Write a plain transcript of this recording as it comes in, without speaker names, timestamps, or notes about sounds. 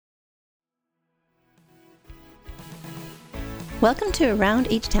Welcome to Around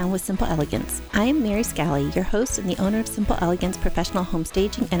H Town with Simple Elegance. I am Mary Scally, your host and the owner of Simple Elegance Professional Home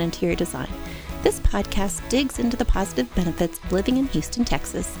Staging and Interior Design. This podcast digs into the positive benefits of living in Houston,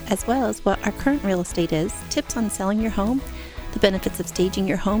 Texas, as well as what our current real estate is, tips on selling your home, the benefits of staging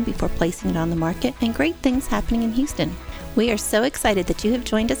your home before placing it on the market, and great things happening in Houston. We are so excited that you have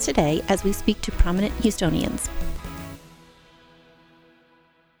joined us today as we speak to prominent Houstonians.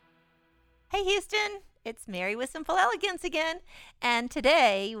 Hey Houston, it's Mary with Simple Elegance again, and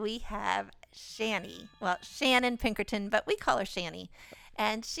today we have Shannon Pinkerton, but we call her Shanny,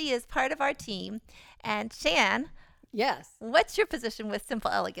 and she is part of our team. And Shan, yes, what's your position with Simple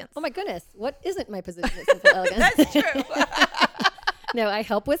Elegance? Oh my goodness, what isn't my position at Simple Elegance? That's true. No, I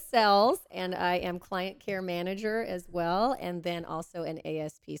help with sales, and I am client care manager as well, and then also an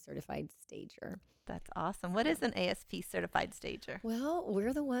ASP certified stager. That's awesome. What is an ASP certified stager? Well,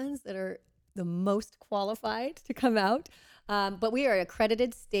 we're the ones that are the most qualified to come out, but we are an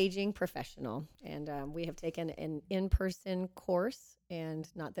accredited staging professional, and we have taken an in-person course, and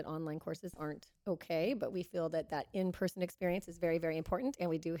not that online courses aren't okay, but we feel that that in-person experience is very, very important, and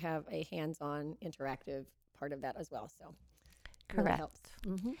we do have a hands-on interactive part of that as well. So correct.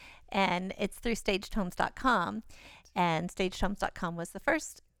 Really mm-hmm. And it's through stagedhomes.com, and stagedhomes.com was the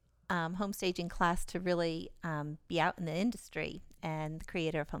first home staging class to really be out in the industry. And the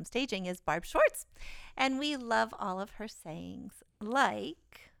creator of home staging is Barb Schwartz. And we love all of her sayings.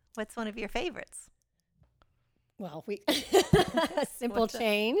 Like, what's one of your favorites? Well, a simple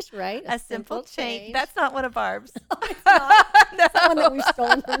change, right? A simple change. That's not one of Barb's. No, it's not. That's not one that we've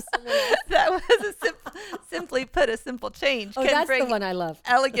stolen from someone else. That was simply put, a simple change. Oh, that's the one I love.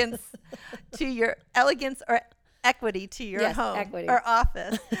 Elegance or equity to your home equity. Or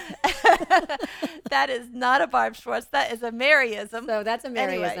office. That is not a Barb Schwartz. That is a Maryism. So that's a Maryism,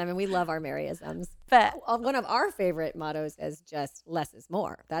 anyway. and we love our Maryisms. But one of our favorite mottos is just less is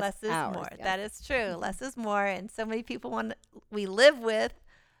more. That's less is ours, more. yes. That is true. Less is more. And so many people we live with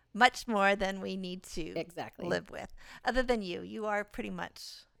much more than we need to live with. Other than you. You are pretty much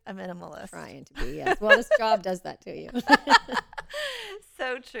a minimalist. Trying to be, yes. Well, this job does that to you.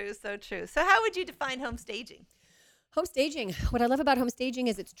 So true, so true. So how would you define home staging? Home staging. What I love about home staging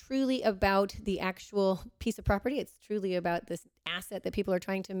is it's truly about the actual piece of property. It's truly about this asset that people are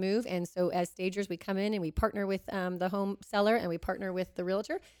trying to move. And so as stagers, we come in and we partner with the home seller and we partner with the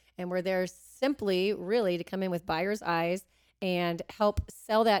realtor. And we're there simply really to come in with buyer's eyes and help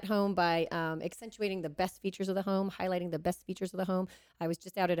sell that home by accentuating the best features of the home, highlighting the best features of the home. I was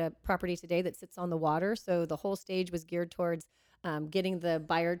just out at a property today that sits on the water. So the whole stage was geared towards getting the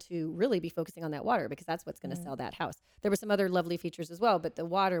buyer to really be focusing on that water because that's what's going to sell that house. There were some other lovely features as well, but the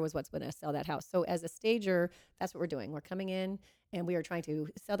water was what's going to sell that house. So as a stager, that's what we're doing. We're coming in and we are trying to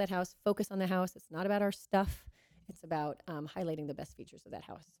sell that house, focus on the house. It's not about our stuff. It's about highlighting the best features of that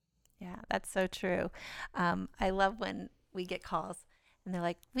house. Yeah, that's so true. I love when we get calls and they're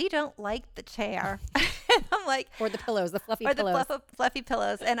like, we don't like the chair. And I'm like, or the pillows, the fluffy pillows. Or the fluffy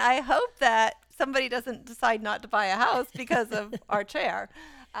pillows. And I hope that somebody doesn't decide not to buy a house because of our chair.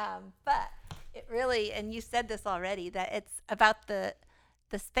 But it really, and you said this already, that it's about the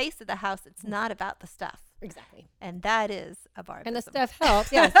space of the house. It's not about the stuff. Exactly. And that is a Barbism. And the stuff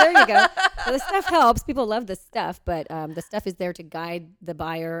helps. Yes, there you go. So the stuff helps. People love the stuff, but the stuff is there to guide the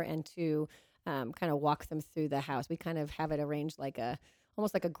buyer and to kind of walk them through the house. We kind of have it arranged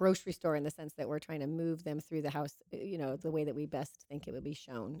almost like a grocery store in the sense that we're trying to move them through the house, the way that we best think it would be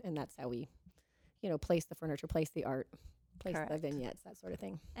shown. And that's how we, place the furniture, place the art, place Correct. The vignettes, that sort of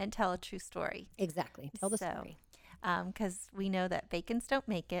thing. And tell a true story. Exactly. Tell the story. Because we know that vacants don't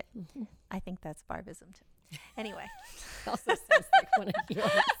make it. Mm-hmm. I think that's Barbism too. Anyway. It also sounds like one of yours.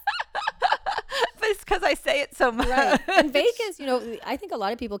 But it's because I say it so much. Right. And vacants, I think a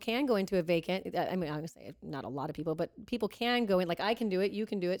lot of people can go into a vacant. I mean, I'm going to say not a lot of people, but people can go in. Like I can do it. You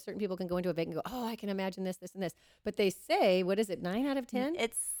can do it. Certain people can go into a vacant and go, oh, I can imagine this, this, and this. But they say, what is it, 9 out of 10?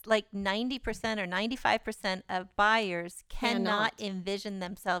 It's like 90% or 95% of buyers cannot envision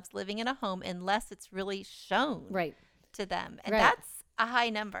themselves living in a home unless it's really shown to them. And that's a high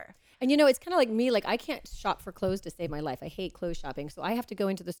number. And it's kind of like me, like I can't shop for clothes to save my life. I hate clothes shopping. So I have to go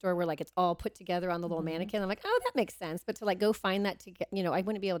into the store where like it's all put together on the little mannequin. I'm like, oh, that makes sense. But to like go find that I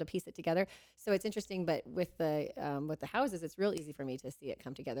wouldn't be able to piece it together. So it's interesting. But with the houses, it's real easy for me to see it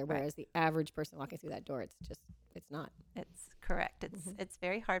come together. Whereas the average person walking through that door, it's not. It's correct. It's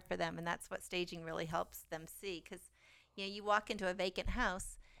very hard for them. And that's what staging really helps them see. Because, you walk into a vacant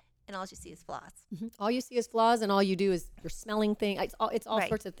house and all you see is flaws. Mm-hmm. All you see is flaws, and all you do is you're smelling things. It's all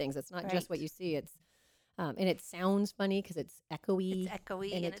sorts of things. It's not just what you see. It's and it sounds funny because it's echoey. It's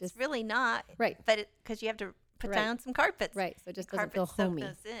echoey, and it's really not. Right. But because you have to put down some carpets. Right. So it just doesn't feel homey.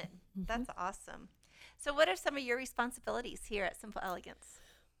 Carpets soak those in. That's awesome. So what are some of your responsibilities here at Simple Elegance?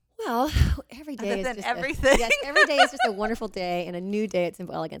 Well, every day is just everything. Yes, every day is just a wonderful day and a new day at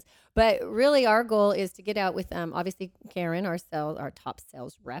Simple Elegance. But really, our goal is to get out with obviously Karen, our top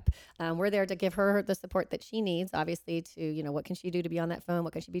sales rep. We're there to give her the support that she needs. Obviously, to what can she do to be on that phone?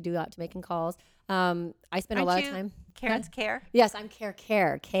 What can she do out to making calls? I spend a lot of time. Karen's Care. Yes, I'm Care.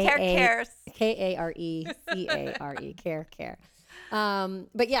 Cares. Karecare. Care.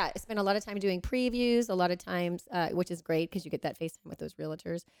 But yeah, I spend a lot of time doing previews, a lot of times, which is great because you get that FaceTime with those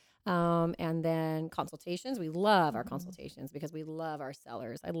realtors. And then consultations. We love our consultations because we love our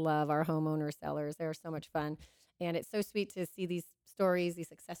sellers. I love our homeowner sellers. They're so much fun. And it's so sweet to see these stories, these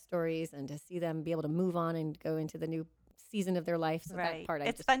success stories, and to see them be able to move on and go into the new season of their life. So that part,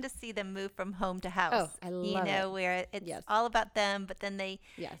 it's fun to see them move from home to house. Oh, I love it. Where it's all about them, but then they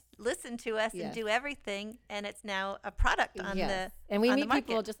listen to us and do everything, and it's now a product on the and we on meet the market.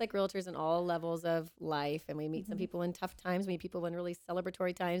 people just like realtors in all levels of life, and we meet some people in tough times, we meet people in really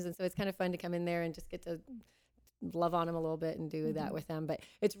celebratory times, and so it's kind of fun to come in there and just get to love on them a little bit and do that with them. But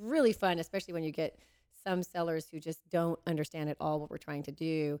it's really fun, especially when you get some sellers who just don't understand at all what we're trying to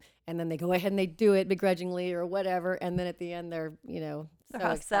do, and then they go ahead and they do it begrudgingly or whatever, and then at the end they're so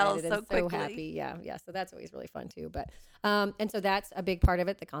excited and so happy. Yeah. So that's always really fun too. But and so that's a big part of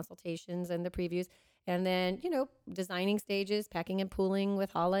it: the consultations and the previews, and then designing stages, packing and pooling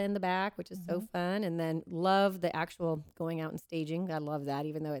with Hala in the back, which is so fun, and then love the actual going out and staging. I love that,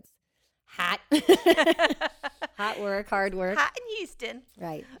 even though it's hot. Hot work, hard work. Hot in Houston.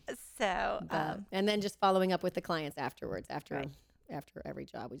 Right. So, and then just following up with the clients afterwards, after every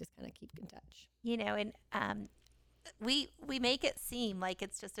job, we just kind of keep in touch. And we make it seem like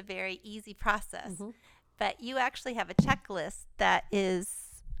it's just a very easy process, but you actually have a checklist that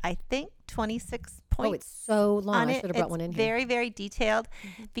is, I think, 26 points. Oh, it's so long. I should have brought one in here. Very, very detailed,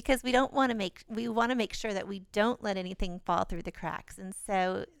 because we want to make sure that we don't let anything fall through the cracks. And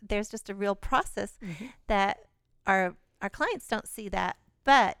so there's just a real process that our clients don't see that,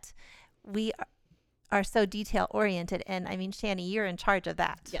 but we are so detail oriented. And I mean, Shani, you're in charge of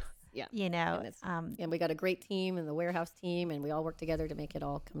that. Yes. Yeah. And we got a great team and the warehouse team, and we all work together to make it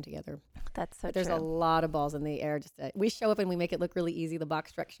all come together. That's so but there's true. a lot of balls in the air. We show up and we make it look really easy. The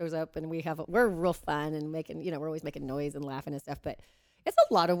box truck shows up and we're real fun and making, we're always making noise and laughing and stuff, but it's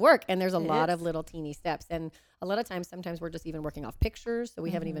a lot of work, and there's a lot of little teeny steps. And a lot of times, sometimes we're just even working off pictures. So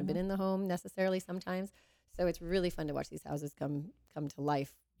we haven't even been in the home necessarily sometimes. So it's really fun to watch these houses come to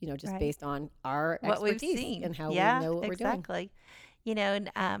life, just based on our expertise we've seen and how we know what we're doing. Exactly. And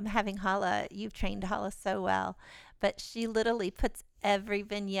having Hala, you've trained Hala so well, but she literally puts every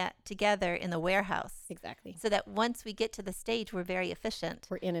vignette together in the warehouse. Exactly. So that once we get to the stage, we're very efficient.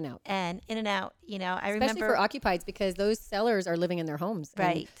 We're in and out. I Especially remember for occupieds, because those sellers are living in their homes.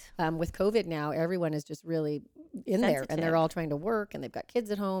 Right. And, with COVID now, everyone is just really in there, and they're all trying to work, and they've got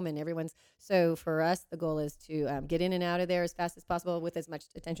kids at home, and so for us, the goal is to get in and out of there as fast as possible with as much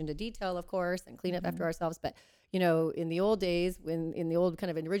attention to detail, of course, and clean up after ourselves. But, in the old days, in the old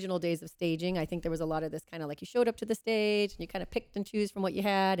kind of original days of staging, I think there was a lot of this kind of like you showed up to the stage and you kind of picked and choose from what you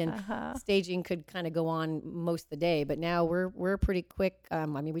had, and staging could kind of go on most of the day. But now we're pretty quick.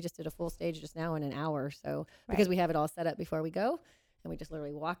 We just did a full stage just now in an hour. So because we have it all set up before we go, and we just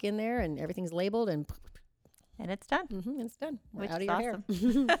literally walk in there and everything's labeled and it's done. And it's done. We're Which out of is your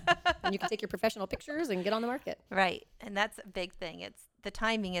awesome. hair. And you can take your professional pictures and get on the market. Right. And that's a big thing. It's the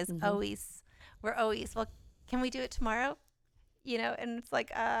timing is we're always, well, can we do it tomorrow? And it's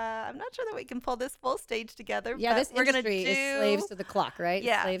like, I'm not sure that we can pull this full stage together. Yeah, but this industry is slaves to the clock, right?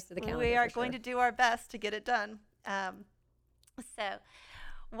 Yeah. Slaves to the calendar. We are going to do our best to get it done. So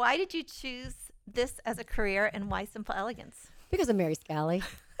why did you choose this as a career, and why Simple Elegance? Because of Mary Scally.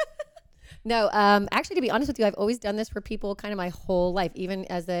 No, actually, to be honest with you, I've always done this for people kind of my whole life. Even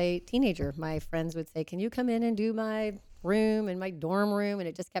as a teenager, my friends would say, can you come in and do my room and my dorm room? And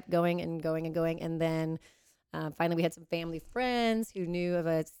it just kept going and going and going. And then finally we had some family friends who knew of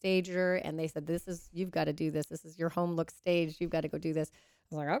a stager, and they said, you've got to do this. This is your home look stage. You've got to go do this.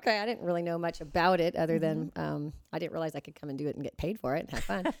 I was like, okay, I didn't really know much about it other than I didn't realize I could come and do it and get paid for it and have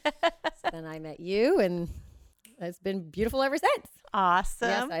fun. So then I met you, and it's been beautiful ever since. Awesome.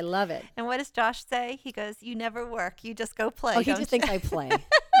 Yes, I love it. And what does Josh say? He goes, you never work. You just go play. Oh, he just thinks I play.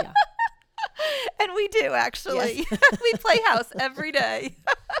 Yeah. And we do, actually. Yes. We play house every day.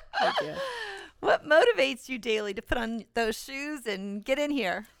 We do. What motivates you daily to put on those shoes and get in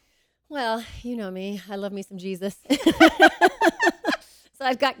here? Well, you know me. I love me some Jesus. So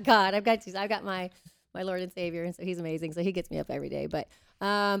I've got God. I've got Jesus. I've got my Lord and Savior, and so he's amazing. So he gets me up every day. But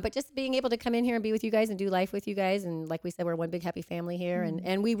But just being able to come in here and be with you guys and do life with you guys. And like we said, we're one big happy family here.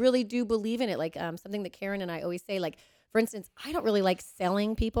 And we really do believe in it. Like something that Karen and I always say, like, for instance, I don't really like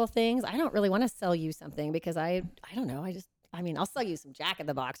selling people things. I don't really want to sell you something because I don't know. I'll sell you some Jack in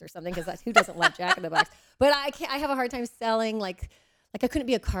the Box or something because who doesn't love Jack in the Box? But I have a hard time selling like I couldn't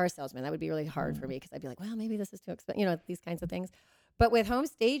be a car salesman. That would be really hard for me because I'd be like, well, maybe this is too expensive, these kinds of things. But with home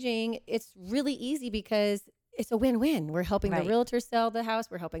staging, it's really easy because it's a win-win. We're helping the realtor sell the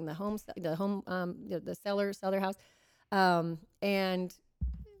house. We're helping the seller sell their house. And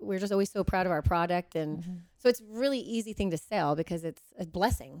we're just always so proud of our product. And so it's really easy thing to sell because it's a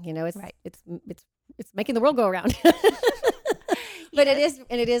blessing, it's making the world go around. But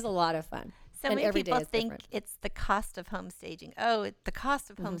it is a lot of fun. So many people think it's the cost of home staging. Oh, the cost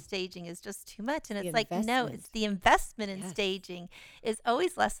of home staging is just too much. And it's like, no, it's the investment in staging is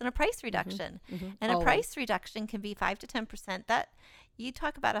always less than a price reduction. And a price reduction can be 5 to 10%. That you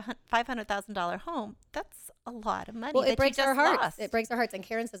talk about a $500,000 home, that's a lot of money. Well, it breaks our hearts. Lost. It breaks our hearts. And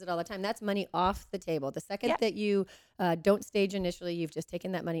Karen says it all the time. That's money off the table. The second that you don't stage initially, you've just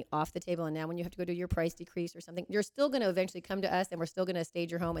taken that money off the table. And now when you have to go do your price decrease or something, you're still going to eventually come to us and we're still going to stage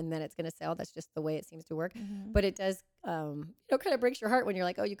your home and then it's going to sell. That's just the way it seems to work. But it does, kind of breaks your heart when you're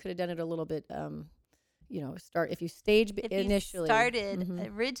like, oh, you could have done it a little bit, if you stage initially. You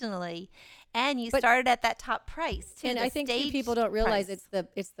started originally and you started at that top price too. And I think people don't realize it's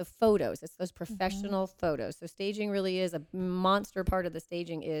the photos. It's those professional photos. So staging really is a monster part of the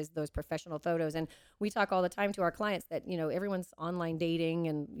staging is those professional photos. And we talk all the time to our clients that, everyone's online dating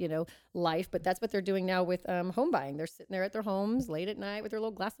and, life, but that's what they're doing now with home buying. They're sitting there at their homes late at night with their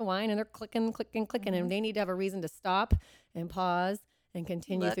little glass of wine and they're clicking, and they need to have a reason to stop and pause and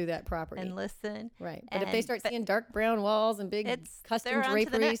continue through that property. And listen. Right. But if they start seeing dark brown walls and big custom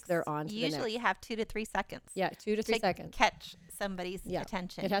draperies, they're on to the next. Usually you have 2 to 3 seconds. Yeah, 2 to 3 seconds. Catch somebody's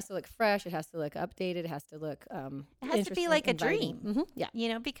attention. It has to look fresh. It has to look updated. It has to look it has to be like a dream.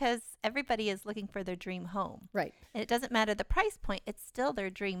 Yeah. Because everybody is looking for their dream home. Right. And it doesn't matter the price point. It's still their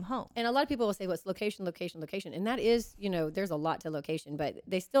dream home. And a lot of people will say, well, it's location. And that is, there's a lot to location, but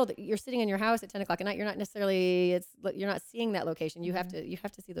you're sitting in your house at 10 o'clock at night. You're not necessarily, you're not seeing that location. You have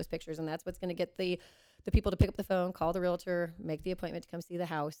to see those pictures. And that's what's going to get the people to pick up the phone, call the realtor, make the appointment to come see the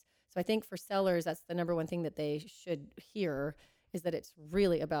house. So I think for sellers, that's the number one thing that they should hear is that it's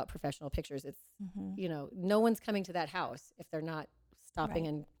really about professional pictures. It's, no one's coming to that house if they're not stopping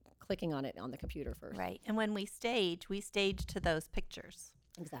and clicking on it on the computer first. Right. And when we stage to those pictures.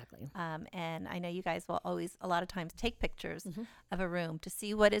 Exactly. And I know you guys will always, a lot of times, take pictures of a room to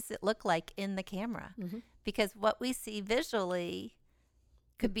see what does it look like in the camera. Because what we see visually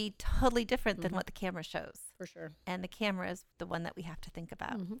could be totally different than what the camera shows. For sure. And the camera is the one that we have to think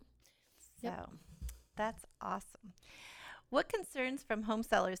about. So that's awesome. What concerns from home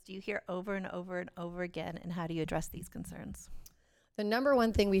sellers do you hear over and over and over again, and how do you address these concerns? The number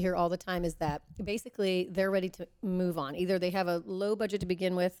one thing we hear all the time is that basically they're ready to move on. Either they have a low budget to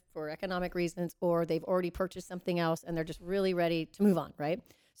begin with for economic reasons, or they've already purchased something else and they're just really ready to move on, right?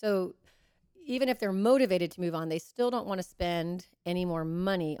 So even if they're motivated to move on, they still don't want to spend any more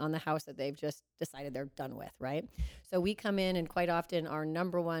money on the house that they've just decided they're done with, right? So we come in and quite often our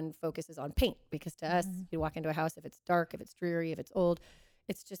number one focus is on paint because to us, you walk into a house, if it's dark, if it's dreary, if it's old,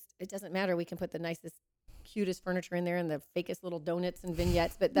 it doesn't matter. We can put the nicest, cutest furniture in there and the fakest little donuts and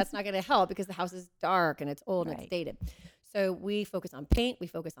vignettes, but that's not going to help because the house is dark and it's old and it's dated. So we focus on paint. We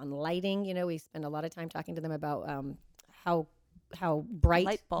focus on lighting. We spend a lot of time talking to them about how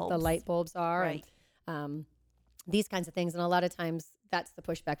bright the light bulbs are and these kinds of things. And a lot of times that's the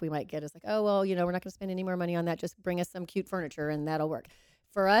pushback we might get is like, oh, well, we're not going to spend any more money on that. Just bring us some cute furniture and that'll work.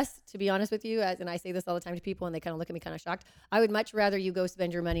 For us, to be honest with you, and I say this all the time to people and they kind of look at me kind of shocked, I would much rather you go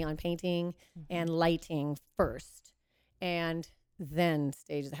spend your money on painting and lighting first and then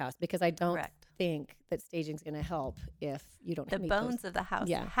stage the house because I don't think that staging is going to help if you don't have the bones of the house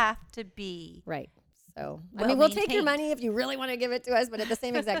have to be right. So, we'll take your money if you really want to give it to us, but at the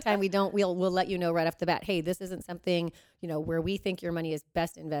same exact time, we'll let you know right off the bat, hey, this isn't something, where we think your money is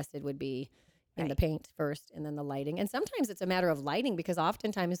best invested would be in the paint first and then the lighting. And sometimes it's a matter of lighting because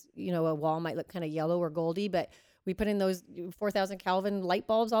oftentimes, a wall might look kind of yellow or goldy, but we put in those 4,000 Kelvin light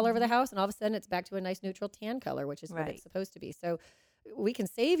bulbs all over the house and all of a sudden it's back to a nice neutral tan color, which is what it's supposed to be. So we can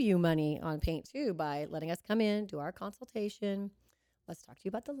save you money on paint too by letting us come in, do our consultation. Let's talk to you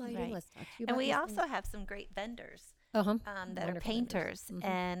about the lighting. Let's talk to you about and we also have some great vendors that are painters,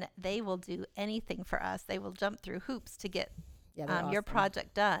 and they will do anything for us. They will jump through hoops to get your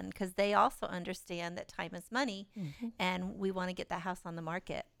project done because they also understand that time is money and we want to get that house on the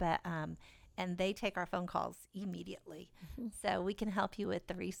market. But and they take our phone calls immediately. So we can help you with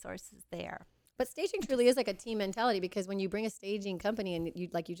the resources there. But staging truly is like a team mentality, because when you bring a staging company and you,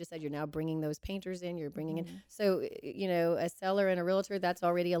 like you just said, you're now bringing those painters in, you're bringing in. So, a seller and a realtor, that's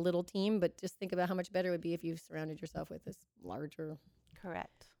already a little team, but just think about how much better it would be if you surrounded yourself with this larger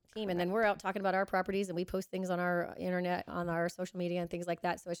Correct. team. And then we're out talking about our properties, and we post things on our internet, on our social media and things like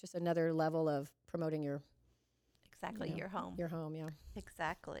that. So it's just another level of promoting your your home. Your home, yeah.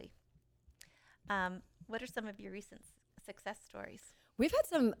 Exactly. What are some of your recent success stories? We've had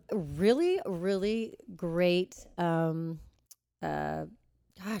some really, really great, some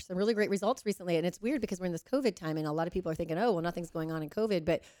really great results recently. And it's weird because we're in this COVID time, and a lot of people are thinking, oh, well, nothing's going on in COVID.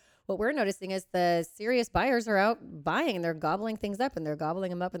 But what we're noticing is the serious buyers are out buying, and they're gobbling things up, and they're gobbling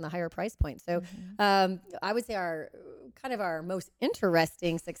them up in the higher price point. So I would say our most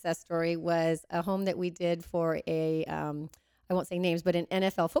interesting success story was a home that we did for I won't say names, but an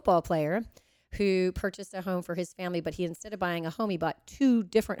NFL football player who purchased a home for his family, but instead of buying a home, he bought 2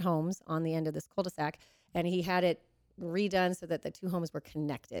 different homes on the end of this cul-de-sac, and he had it redone so that the 2 homes were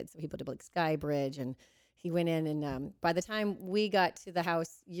connected. So he put a big sky bridge, and he went in, and by the time we got to the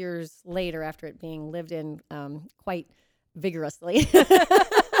house years later, after it being lived in quite vigorously,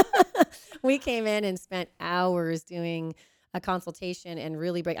 we came in and spent hours doing a consultation and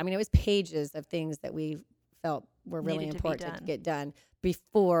really it was pages of things that we felt were really important to get done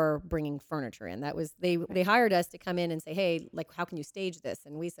before bringing furniture in. That was, they hired us to come in and say, hey, like, how can you stage this?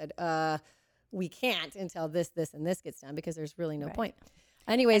 And we said, we can't until this, and this gets done, because there's really no point.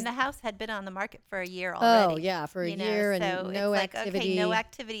 Anyways. And the house had been on the market for a year already. Oh, yeah, for a year, and so no activity. Okay, no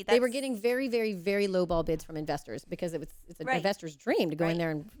activity. They were getting very, very, very low ball bids from investors, because it's an investor's dream to go in there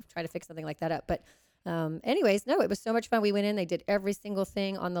and try to fix something like that up. But anyways, no, it was so much fun. We went in, they did every single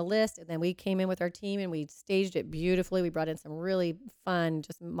thing on the list, and then we came in with our team and we staged it beautifully. We brought in some really fun,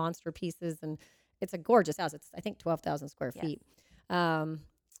 just monster pieces, and it's a gorgeous house. It's, I think, 12,000 square feet.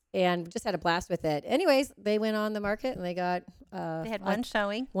 And just had a blast with it. Anyways, they went on the market, and they got they had one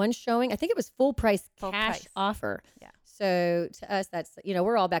showing. I think it was full price cash offer. Yeah. So to us, that's,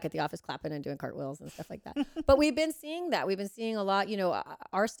 we're all back at the office clapping and doing cartwheels and stuff like that. But we've been seeing that. We've been seeing a lot,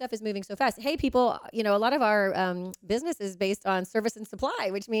 our stuff is moving so fast. Hey, people, a lot of our business is based on service and supply,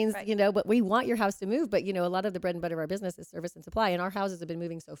 which means, but we want your house to move. But, a lot of the bread and butter of our business is service and supply. And our houses have been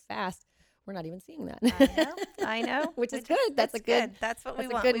moving so fast, we're not even seeing that. I know. Which is good. That's good. That's what we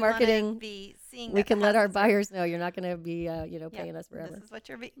want. Good marketing. We want to be seeing. We can let our buyers know you're not going to be, paying us forever. This is what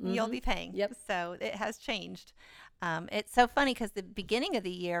you'll be paying. Yep. So it has changed. It's so funny, because the beginning of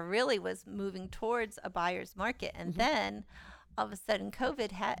the year really was moving towards a buyer's market, and then all of a sudden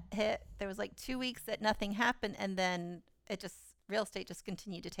COVID hit. There was like 2 weeks that nothing happened, and then real estate just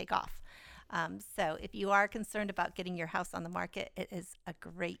continued to take off. So if you are concerned about getting your house on the market, it is a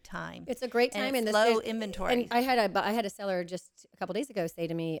great time. It's a great time, and it's low inventory. And I had a seller just a couple days ago say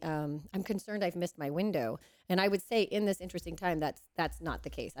to me, "I'm concerned I've missed my window." And I would say, in this interesting time, that's not the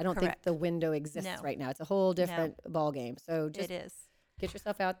case. I don't think the window exists right now. It's a whole different ball game. So just it is. Get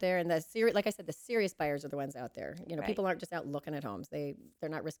yourself out there, and like I said, the serious buyers are the ones out there. People aren't just out looking at homes. They're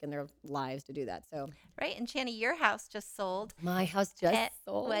not risking their lives to do that. So and Channy, your house just sold. My house just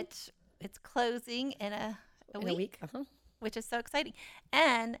sold. Which it's closing in a week. Which is so exciting.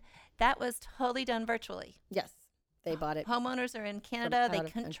 And that was totally done virtually. Yes, they bought it. Homeowners are in Canada. They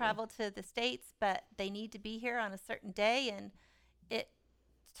couldn't travel to the States, but they need to be here on a certain day, and it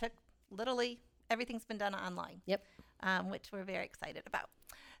took literally everything's been done online. Yep. Which we're very excited about.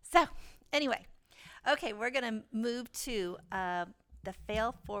 So anyway, okay, we're going to move to the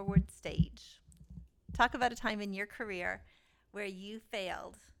fail forward stage. Talk about a time in your career where you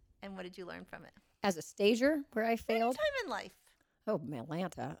failed, and what did you learn from it? As a stager, where I failed? Any time in life. Oh,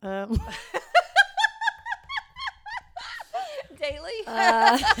 Atlanta. Daily?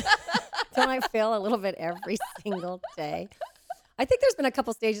 Don't I fail a little bit every single day? I think there's been a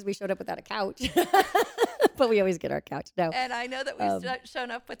couple stages we showed up without a couch. But we always get our couch. No. And I know that we've shown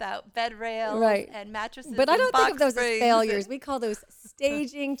up without bed rails and mattresses. But I don't think of those as failures. And We call those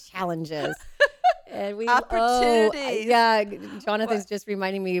staging challenges. And opportunities. Jonathan's just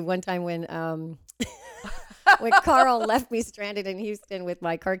reminding me one time when Carl left me stranded in Houston with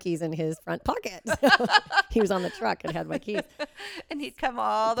my car keys in his front pocket. He was on the truck and had my keys. And he'd come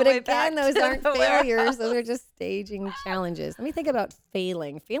all the way back. But again, those aren't failures. Those are just staging challenges. Let me think about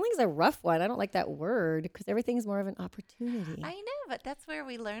failing. Failing's a rough one. I don't like that word, because everything's more of an opportunity. I know, but that's where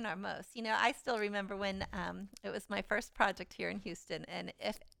we learn our most. I still remember when it was my first project here in Houston, and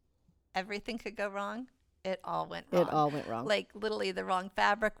if everything could go wrong, it all went wrong. It all went wrong. Like literally the wrong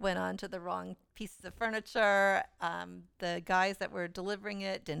fabric went onto the wrong pieces of furniture. The guys that were delivering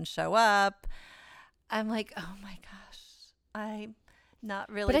it didn't show up. I'm like, oh my gosh, I'm not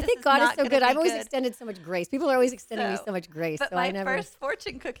really. But I think God is so good. I've always extended so much grace. People are always extending me so much grace. But so my I never... first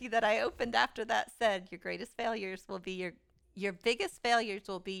fortune cookie that I opened after that said, your greatest failures will be your biggest failures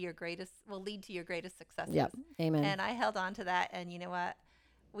will lead to your greatest successes. Yep. Amen. And I held on to that. And you know what?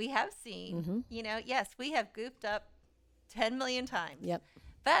 We have seen, yes, we have goofed up 10 million times. Yep.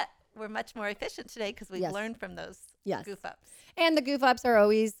 But we're much more efficient today because we've learned from those goof ups. And the goof ups are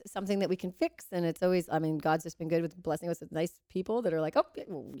always something that we can fix. And it's always, I mean, God's just been good with blessing us with nice people that are like, oh,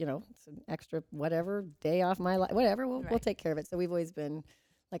 well, it's an extra whatever day off my life, whatever. We'll take care of it. So we've always been,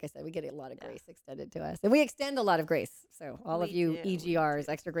 like I said, we get a lot of grace extended to us. And we extend a lot of grace. So all of you EGRs,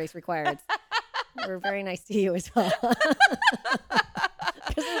 extra grace required, we're very nice to you as well.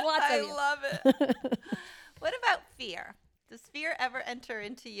 There's lots of you. I love it. What about fear? Does fear ever enter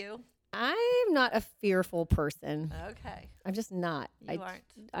into you? I'm not a fearful person. Okay. I'm just not. You aren't.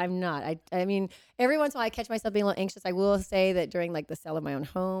 I'm not. I mean, every once in a while I catch myself being a little anxious. I will say that during like the sale of my own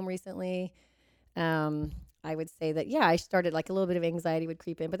home recently, I would say that, I started like a little bit of anxiety would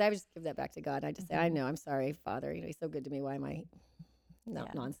creep in, but I would just give that back to God. I just say, I know, I'm sorry, Father. He's so good to me. Why am I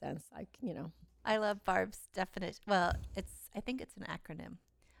nonsense? I love Barb's definition. Well, I think it's an acronym.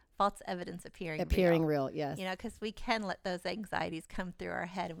 False evidence appearing real. Yes. Because we can let those anxieties come through our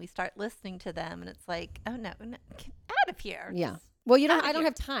head and we start listening to them and it's like, oh no, get out of here. Yeah. Well, I don't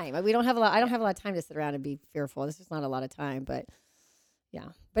have time. We don't have a lot. I don't have a lot of time to sit around and be fearful. This is not a lot of time, but yeah.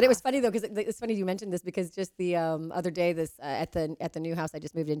 But it was funny though, because it's funny you mentioned this because just the other day, this at the new house I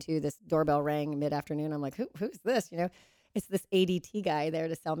just moved into, this doorbell rang mid-afternoon. I'm like, who's this? It's this ADT guy there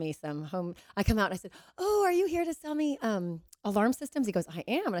to sell me some home. I come out and I said, oh, are you here to sell me alarm systems? He goes, I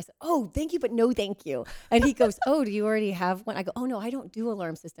am. And I said, oh, thank you, but no thank you. And he goes, oh, do you already have one? I go, oh, no, I don't do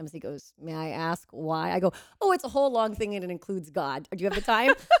alarm systems. He goes, may I ask why? I go, oh, it's a whole long thing and it includes God. Do you have the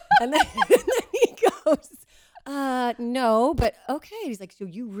time? and then he goes, no, but okay. He's like, so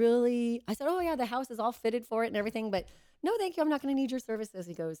you really? I said, oh, yeah, the house is all fitted for it and everything, but no, thank you. I'm not going to need your services.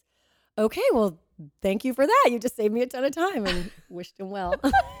 He goes, okay, well, thank you for that. You just saved me a ton of time, and wished him well.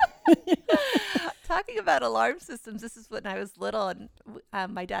 Talking about alarm systems, this is when I was little, and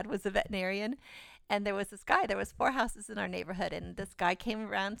my dad was a veterinarian, and there was this guy. There was 4 houses in our neighborhood, and this guy came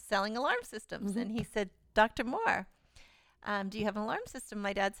around selling alarm systems, and he said, Dr. Moore, do you have an alarm system?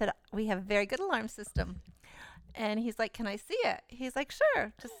 My dad said, we have a very good alarm system. And he's like, can I see it? He's like,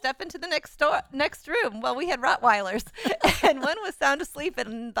 sure. Just step into the next room. Well, we had Rottweilers, and one was sound asleep,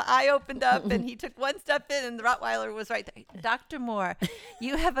 and the eye opened up, and he took one step in, and the Rottweiler was right there. Dr. Moore,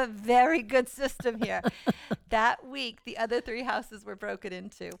 you have a very good system here. That week, the other 3 houses were broken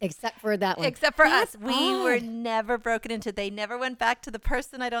into. Except for that one. Except for us. We were never broken into. They never went back to the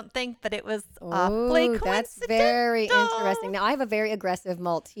person, I don't think, but it was awfully coincidental. That's very interesting. Now, I have a very aggressive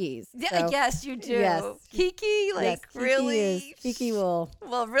Maltese. Yeah, yes, you do. Yes. Kiki, yes, really? Kiki will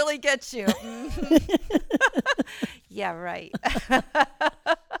really get you. Yeah, right.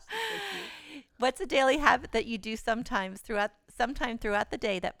 What's a daily habit that you do sometime throughout the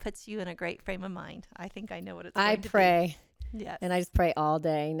day that puts you in a great frame of mind? I think I know what it's going to be. I pray. Yes. And I just pray all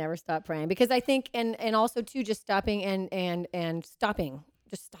day, never stop praying. Because I think, and also too, just stopping and stopping.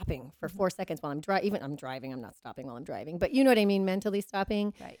 Just stopping for 4 seconds while I'm driving. I'm driving. I'm not stopping while I'm driving. But you know what I mean? Mentally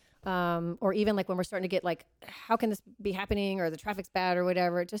stopping. Right. Or even like when we're starting to get like, how can this be happening? Or the traffic's bad or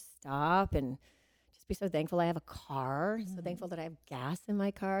whatever. Just stop and just be so thankful I have a car. So thankful that I have gas in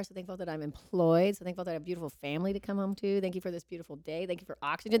my car. So thankful that I'm employed. So thankful that I have a beautiful family to come home to. Thank you for this beautiful day. Thank you for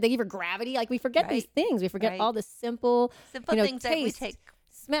oxygen. Thank you for gravity. Like we forget these things. We forget all the simple things taste, that we take.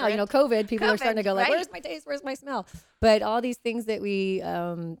 Smell, COVID, people are starting to go like, where's my taste? Where's my smell? But all these things that we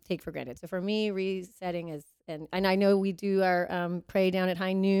take for granted. So for me, resetting is, and I know we do our pray down at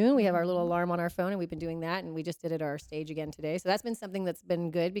high noon. We have our little alarm on our phone, and we've been doing that. And we just did it at our stage again today. So that's been something that's been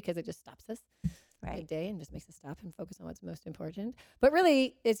good because it just stops us day and just makes us stop and focus on what's most important. But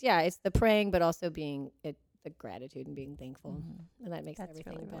really, it's the praying, but also being the gratitude and being thankful. And that makes everything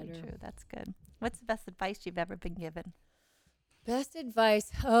better. Really true. That's good. What's the best advice you've ever been given? Best advice.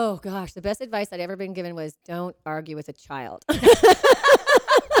 Oh gosh, the best advice I'd ever been given was don't argue with a child.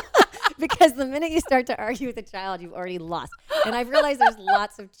 Because the minute you start to argue with a child, you've already lost. And I've realized there's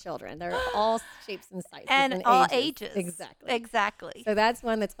lots of children. They're all shapes and sizes. And all ages. Exactly. So that's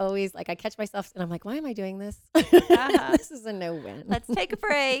one that's always like I catch myself and I'm like, why am I doing this? This is a no-win. Let's take a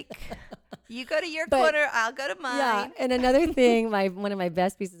break. You go to your corner, I'll go to mine. Yeah. And another thing, one of my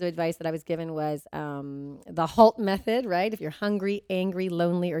best pieces of advice that I was given was the HALT method, right? If you're hungry, angry,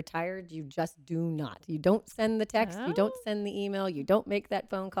 lonely, or tired, you just do not. You don't send the text. You don't send the email. You don't make that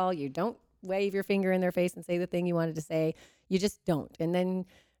phone call. You don't wave your finger in their face and say the thing you wanted to say. You just don't. And then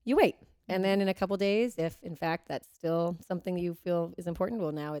you wait. And then in a couple days, if in fact that's still something you feel is important,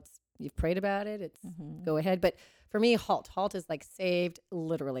 well, now you've prayed about it. It's go ahead. But for me, HALT is like saved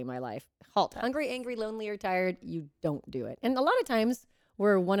literally my life. HALT. Hungry, angry, lonely, or tired, you don't do it. And a lot of times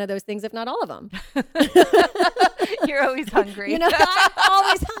we're one of those things, if not all of them. You're always hungry. I'm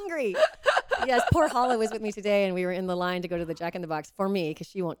always hungry. Yes, poor Hala was with me today, and we were in the line to go to the Jack in the Box for me, because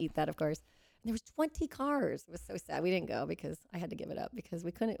she won't eat that, of course. And there was 20 cars. It was so sad. We didn't go because I had to give it up because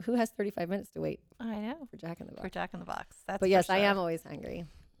we couldn't. Who has 35 minutes to wait? I know. For Jack in the Box. For Jack in the Box. But yes, I am always hungry.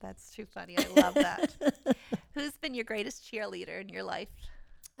 That's too funny. I love that. Who's been your greatest cheerleader in your life?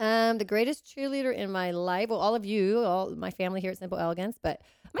 The greatest cheerleader in my life, well, all of you, all my family here at Simple Elegance, but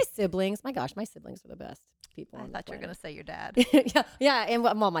my siblings, my siblings are the best people. I thought you were going to say your dad. yeah, and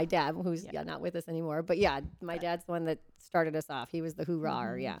my dad, who's not with us anymore, but yeah, my dad's the one that started us off. He was the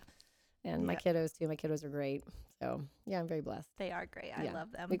hoorah, and my kiddos too. My kiddos are great, so yeah, I'm very blessed. They are great. I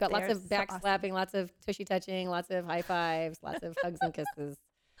love them. We've got lots of backslapping, lots of tushy touching, lots of high fives, lots of hugs and kisses.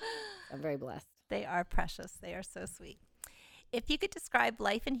 I'm very blessed. They are precious. They are so sweet. If you could describe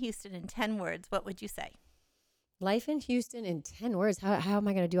life in Houston in 10 words, what would you say? Life in Houston in 10 words. How am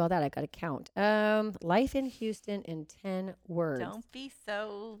I going to do all that? I've got to count. Life in Houston in 10 words. Don't be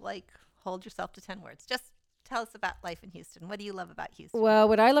so hold yourself to 10 words. Just tell us about life in Houston. What do you love about Houston? Well,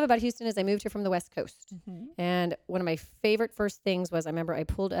 what I love about Houston is I moved here from the West Coast. And one of my favorite first things was I remember I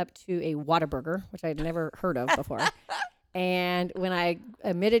pulled up to a Whataburger, which I had never heard of before. And when I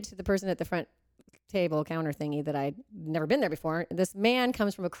admitted to the person at the front table counter thingy that I'd never been there before, this man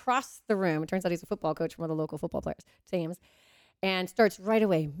comes from across the room. It turns out he's a football coach from one of the local football teams, and starts right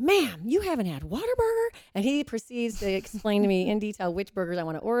away, "Ma'am, you haven't had Whataburger?" And he proceeds to explain to me in detail which burgers I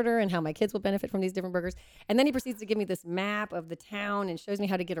want to order and how my kids will benefit from these different burgers. And then he proceeds to give me this map of the town and shows me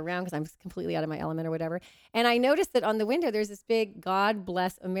how to get around because I'm completely out of my element or whatever. And I noticed that on the window there's this big "God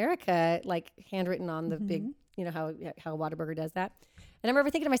Bless America" handwritten on the big, how Whataburger does that. And I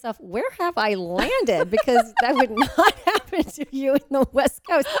remember thinking to myself, where have I landed? Because that would not happen to you in the West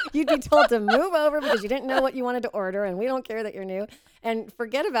Coast. You'd be told to move over because you didn't know what you wanted to order, and we don't care that you're new. And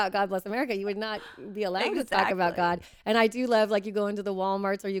forget about God Bless America. You would not be allowed to talk about God. And I do love, you go into the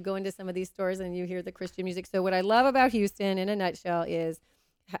Walmarts or you go into some of these stores and you hear the Christian music. So what I love about Houston, in a nutshell, is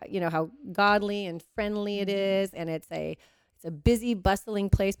how godly and friendly it is, and it's a busy,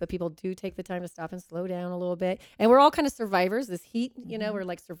 bustling place, but people do take the time to stop and slow down a little bit. And we're all kind of survivors. This heat, we're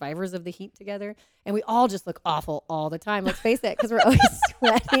like survivors of the heat together. And we all just look awful all the time. Let's face it, because we're always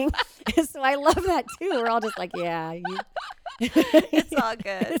sweating. So I love that too. We're all just it's all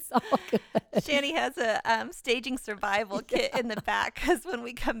good. It's all good. Shani has a staging survival kit in the back, because when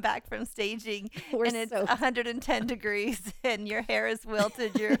we come back from staging it's 110 degrees and your hair is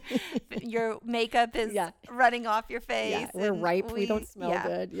wilted, your makeup is running off your face. Yeah, we're ripe. We don't smell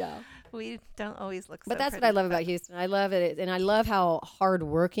good. Yeah. We don't always look But that's what I love about Houston. I love it. And I love how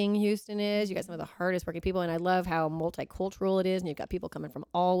hardworking Houston is. You got some of the hardest working people. And I love how multicultural it is. And you've got people coming from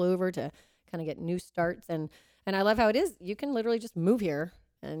all over to kind of get new starts. And I love how it is. You can literally just move here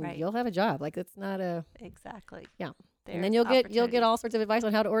and you'll have a job. It's not a... Exactly. Yeah. And then you'll get all sorts of advice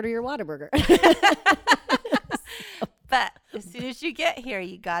on how to order your Whataburger. But as soon as you get here,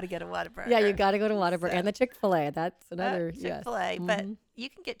 you got to get a Whataburger. Yeah, you got to go to Whataburger and the Chick-fil-A. That's another Chick-fil-A. Yes. But you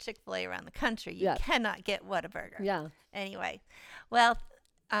can get Chick-fil-A around the country. You cannot get Whataburger. Yeah. Anyway, well,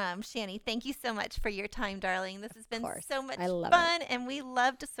 Shani, thank you so much for your time, darling. This has been so much fun, and we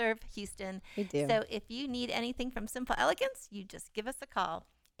love to serve Houston. We do. So if you need anything from Simple Elegance, you just give us a call,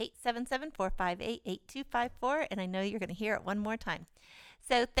 877-458-8254, and I know you're going to hear it one more time.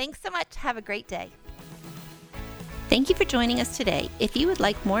 So thanks so much. Have a great day. Thank you for joining us today. If you would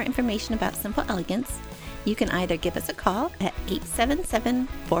like more information about Simple Elegance, you can either give us a call at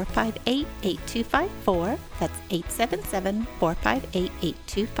 877-458-8254. That's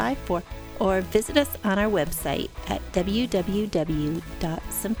 877-458-8254. Or visit us on our website at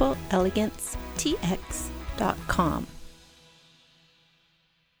www.simpleelegancetx.com.